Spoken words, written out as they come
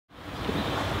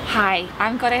Hi,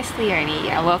 I'm Goddess Leonie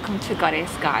and welcome to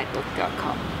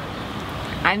GoddessGuidebook.com.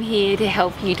 I'm here to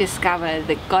help you discover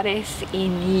the goddess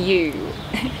in you.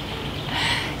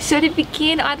 So to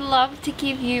begin, I'd love to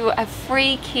give you a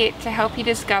free kit to help you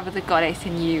discover the goddess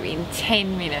in you in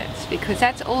 10 minutes, because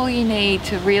that's all you need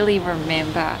to really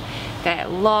remember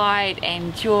that light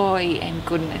and joy and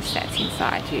goodness that's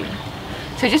inside you.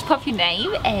 So just pop your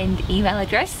name and email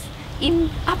address in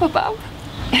up above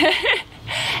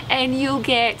and you'll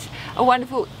get a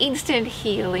wonderful instant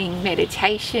healing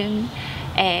meditation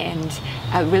and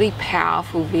a really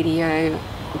powerful video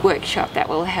workshop that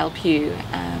will help you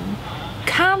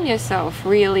calm yourself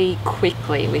really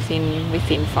quickly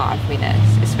within 5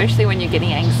 minutes, especially when you're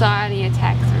getting anxiety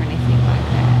attacks or anything like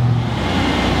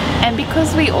that. And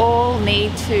because we all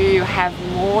need to have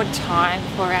more time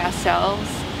for ourselves,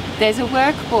 there's a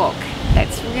workbook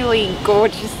that's really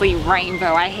gorgeously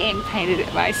rainbow, I hand painted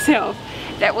it myself,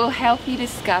 that will help you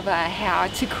discover how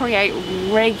to create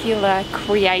regular,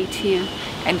 creative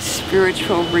and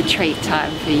spiritual retreat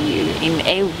time for you in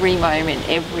every moment,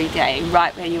 every day,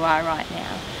 right where you are right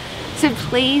now. So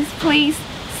please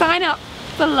sign up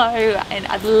below and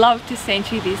I'd love to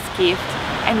send you this gift,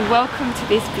 and welcome to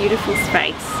this beautiful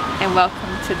space and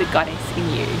welcome to the goddess in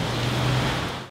you.